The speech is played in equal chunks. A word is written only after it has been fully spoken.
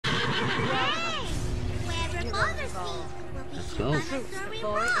Let's go. Troops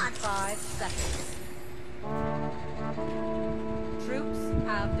deploy in 5 seconds. Troops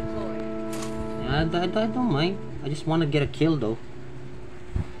have deployed. I don't mind. I just want to get a kill though.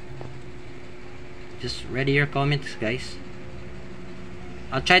 Just ready your comments, guys.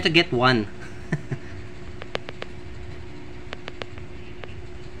 I'll try to get one.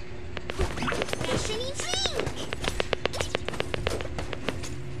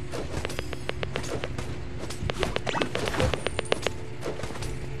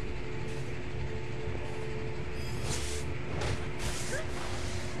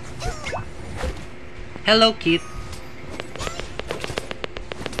 Hello, Kit.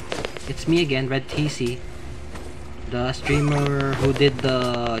 It's me again, RhedTzy, the streamer who did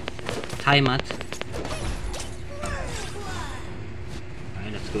the timeout.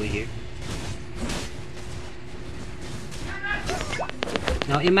 Alright, let's go here.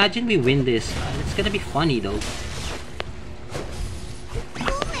 Now imagine we win this. It's gonna be funny though.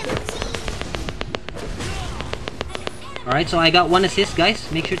 Alright, so I got 1 assist, guys.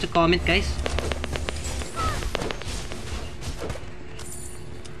 Make sure to comment, guys.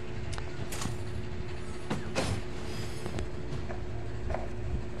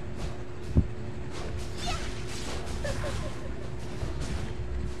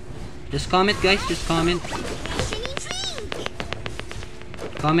 Just comment, guys. Just comment.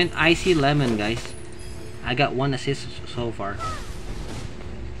 Comment icy lemon, guys. I got 1 assist so far.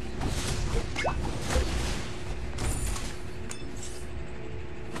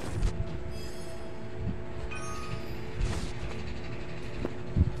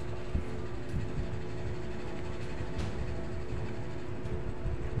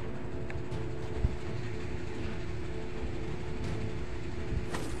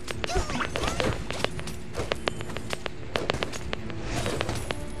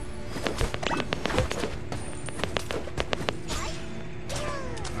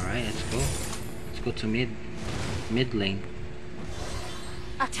 To mid lane.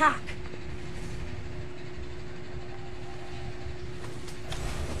 Attack.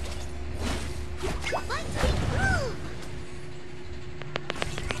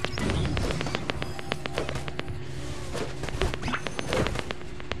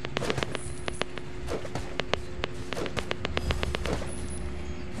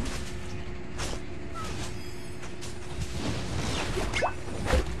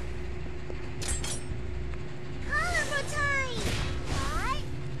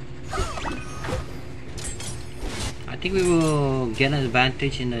 I think we will get an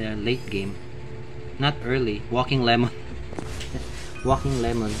advantage in the late game. Not early. Walking lemon. Walking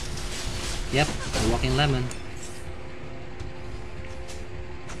lemon. Yep, walking lemon.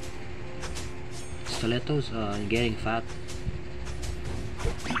 Stilettos getting fat.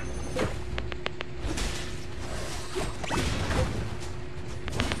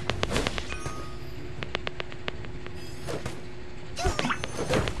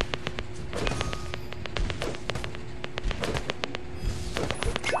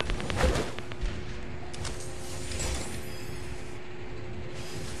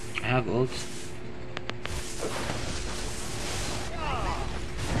 I have ults.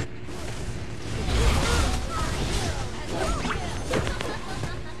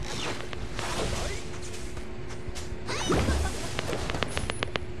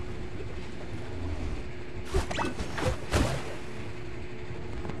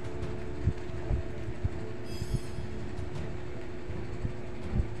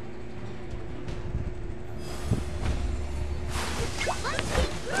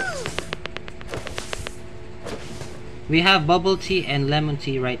 We have bubble tea and lemon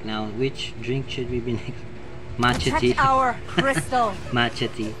tea right now. Which drink should we be next? Matcha tea. Our crystal. Matcha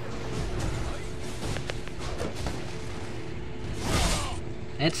tea.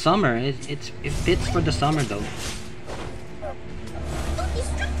 It's summer. It fits for the summer though.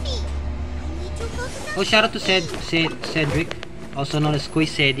 Oh, shout out to Cedric, also known as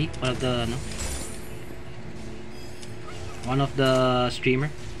Sedi, one of the streamer.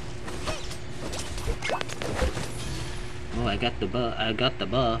 Oh, I got the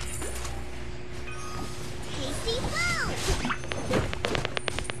buff.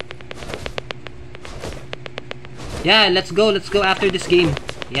 Yeah, let's go after this game.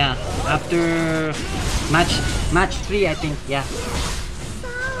 Yeah, after match 3, I think. Yeah.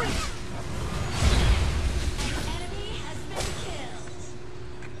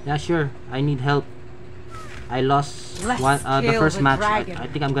 Yeah, sure. I need help. I lost the first match. I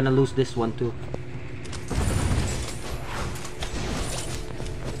think I'm gonna lose this one too.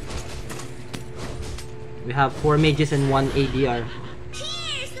 We have 4 mages and 1 ADR.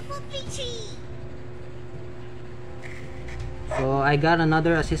 So I got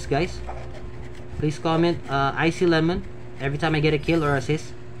another assist, guys. Please comment icy lemon every time I get a kill or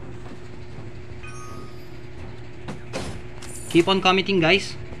assist. Keep on commenting,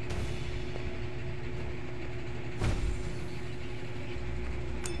 guys.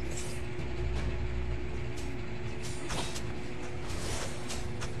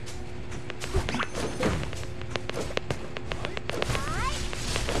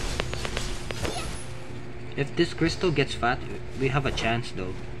 If this crystal gets fat, we have a chance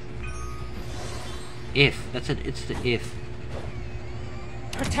though. If. That's it. It's the if.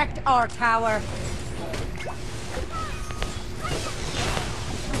 Protect our tower.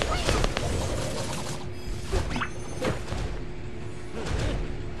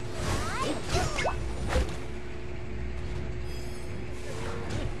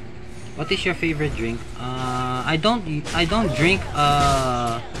 What is your favorite drink? I don't drink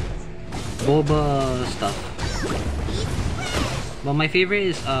boba stuff. But my favorite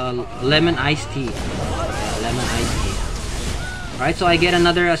is lemon iced tea. Yeah, lemon iced tea. Alright, so I get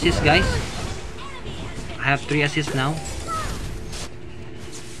another assist, guys. I have 3 assists now.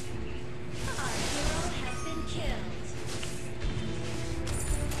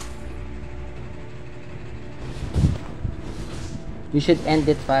 You should end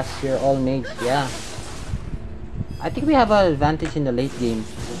it fast. You're all mage. Yeah. I think we have an advantage in the late game.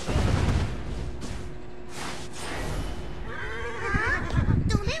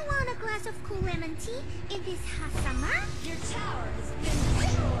 Don't I want a glass of cool lemon tea in this hot summer? Your tower has been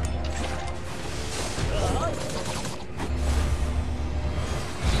destroyed.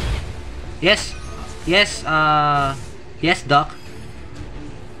 Yes. Yes. Yes, Doc.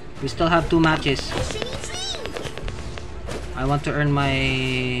 We still have 2 matches. I want to earn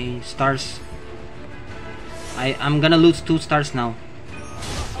my stars. I'm gonna lose 2 stars now.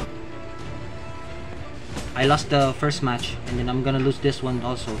 I lost the first match, and then I'm gonna lose this one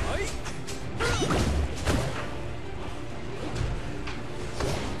also.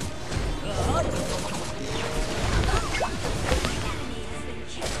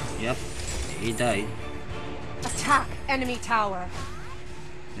 Yep, he died. Attack enemy tower.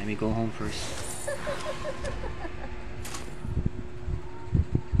 Let me go home first.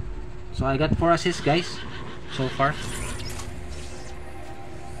 So I got 4 assists, guys, so far.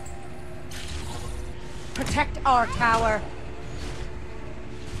 Protect our tower.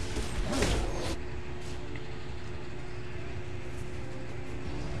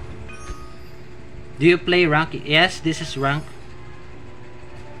 Do you play rank? Yes, this is rank.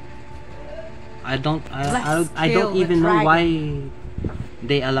 I don't even know why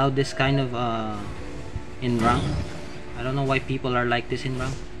they allow this kind of in rank. I don't know why people are like this in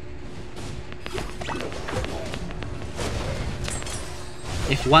rank.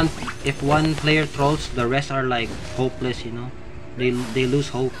 If one player trolls, the rest are like hopeless, you know. They lose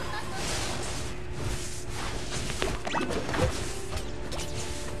hope.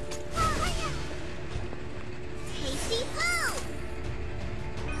 Tasty food.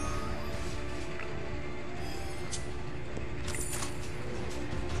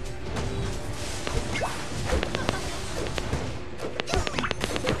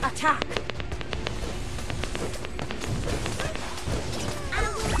 Attack.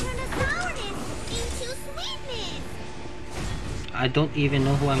 I don't even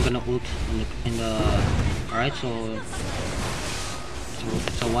know who I'm gonna ult in the alright, so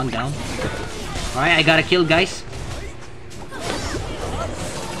it's a 1 down. Alright, I got a kill, guys.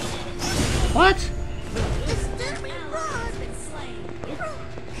 What?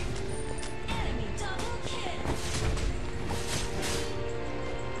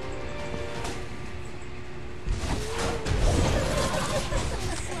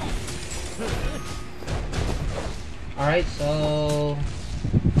 Alright, so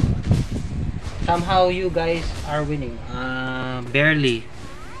somehow you guys are winning. Barely.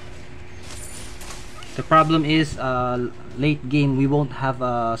 The problem is late game we won't have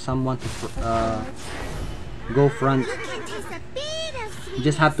someone to go front. You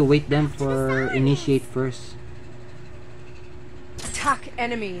just have to wait them for initiate first. Attack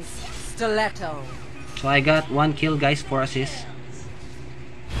enemies. Stiletto. So I got 1 kill, guys, 4 assists.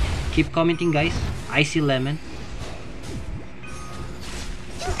 Keep commenting, guys. Icy lemon.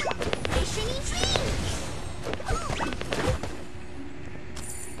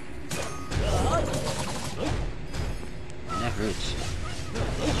 That hurts.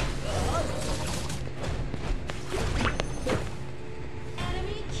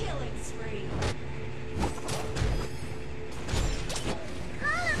 Enemy killing spree.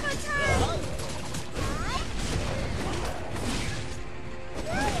 Color for time.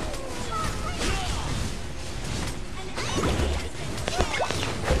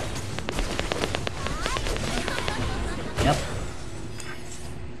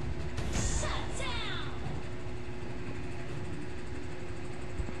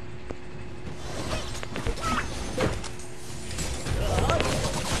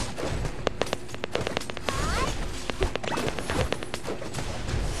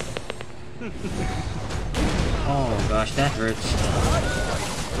 that hurts.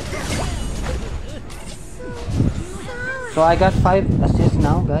 So I got 5 assists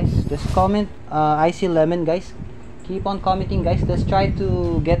now, guys. Just comment Icy Lemon, guys. Keep on commenting, guys. Let's try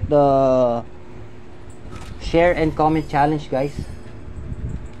to get the share and comment challenge, guys.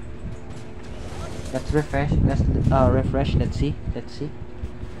 Let's refresh. Let's refresh. Let's see.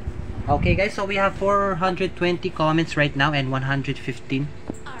 Okay, guys. So we have 420 comments right now and 115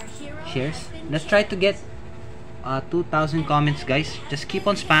 shares. Let's try to get 2,000 comments, guys. Just keep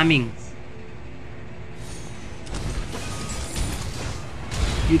on spamming.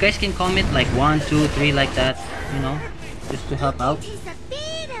 You guys can comment like 1, 2, 3 like that, you know, just to help out.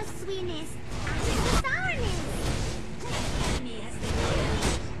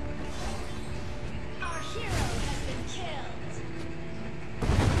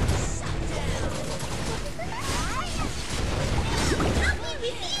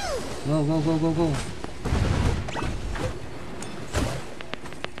 Go.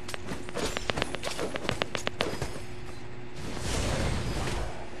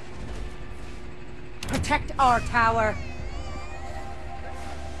 Protect our tower.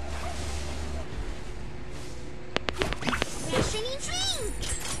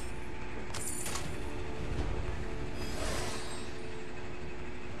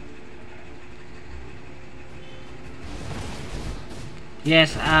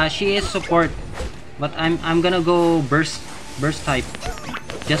 Yes, she is support, but I'm gonna go burst type,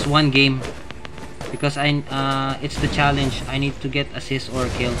 just one game, because it's the challenge. I need to get assist or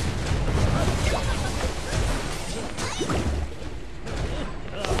kill.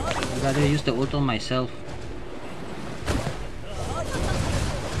 I'd rather use the ult on myself.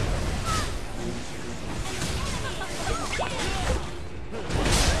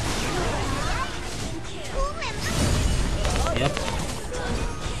 Yep.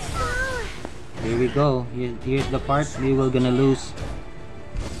 Here we go. Here's the part we were gonna lose.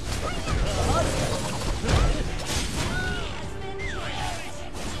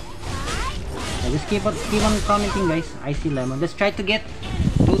 Just keep on commenting, guys. Icy Lemon. Let's try to get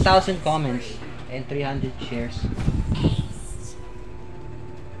 2,000 comments and 300 shares.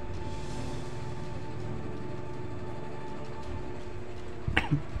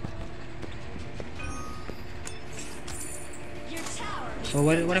 So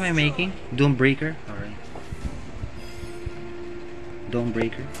what am I making? Doombreaker? Alright.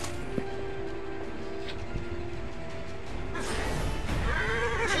 Doombreaker.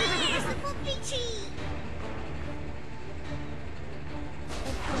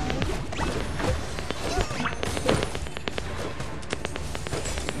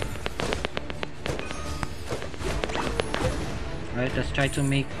 Alright, let's try to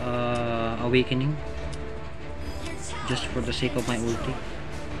make awakening. Just for the sake of my ulti.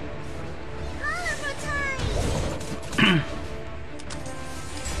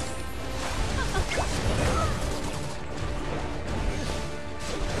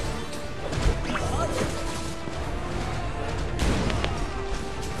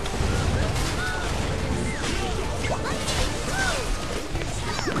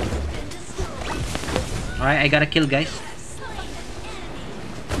 Alright, I got a kill, guys.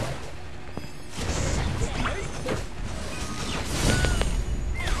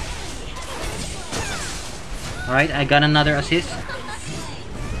 Alright, I got another assist.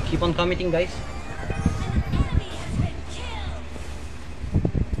 Keep on commenting, guys.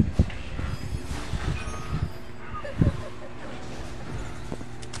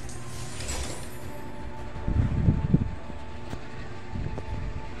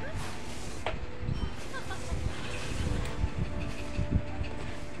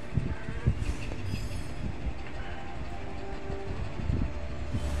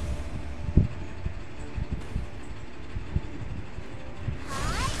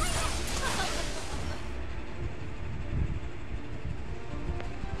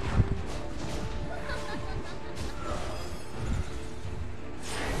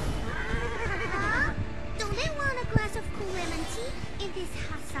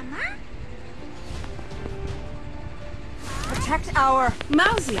 Protect our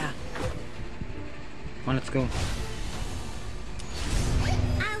Mausia. Come on, let's go.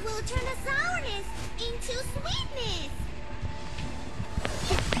 I will turn the sourness into sweetness.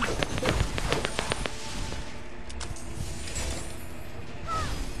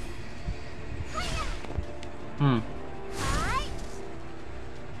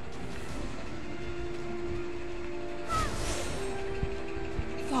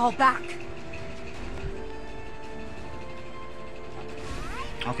 Fall back.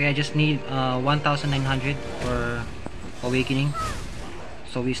 Okay, I just need 1,900 for awakening.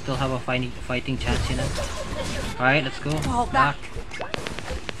 so we still have a fighting chance in it. Alright, let's go. Fall back.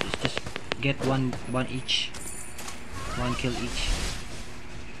 Just get one each. One kill each.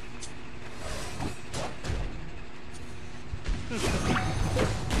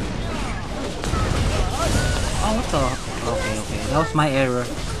 Oh, what the? Okay. That was my error.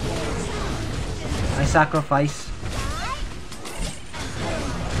 I sacrifice.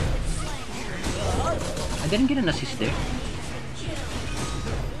 I didn't get an assist there.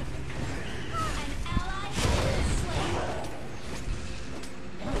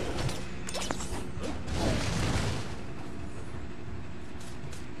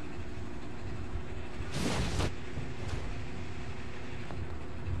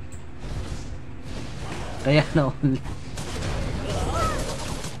 Kaya na only.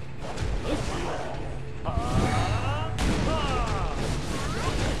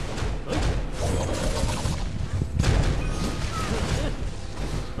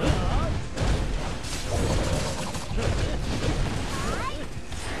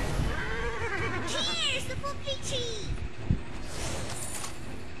 Cheers, the VOD.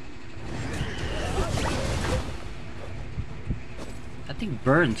 I think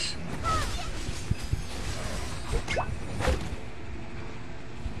burns.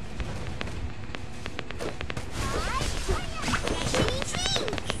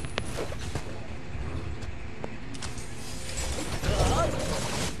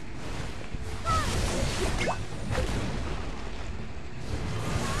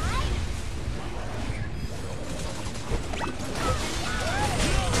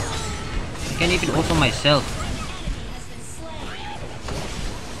 I can't even auto myself.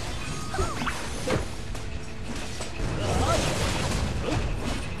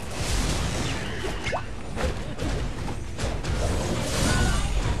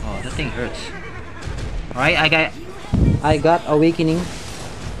 Oh, that thing hurts. Alright, I got awakening.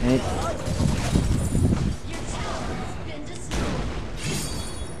 And it,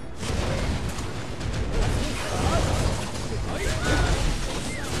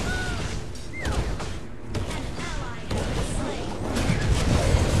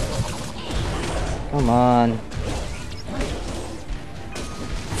 come on.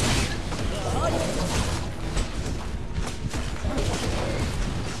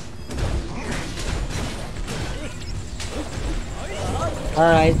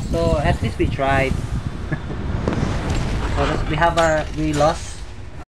 Alright, so at least we tried. So we lost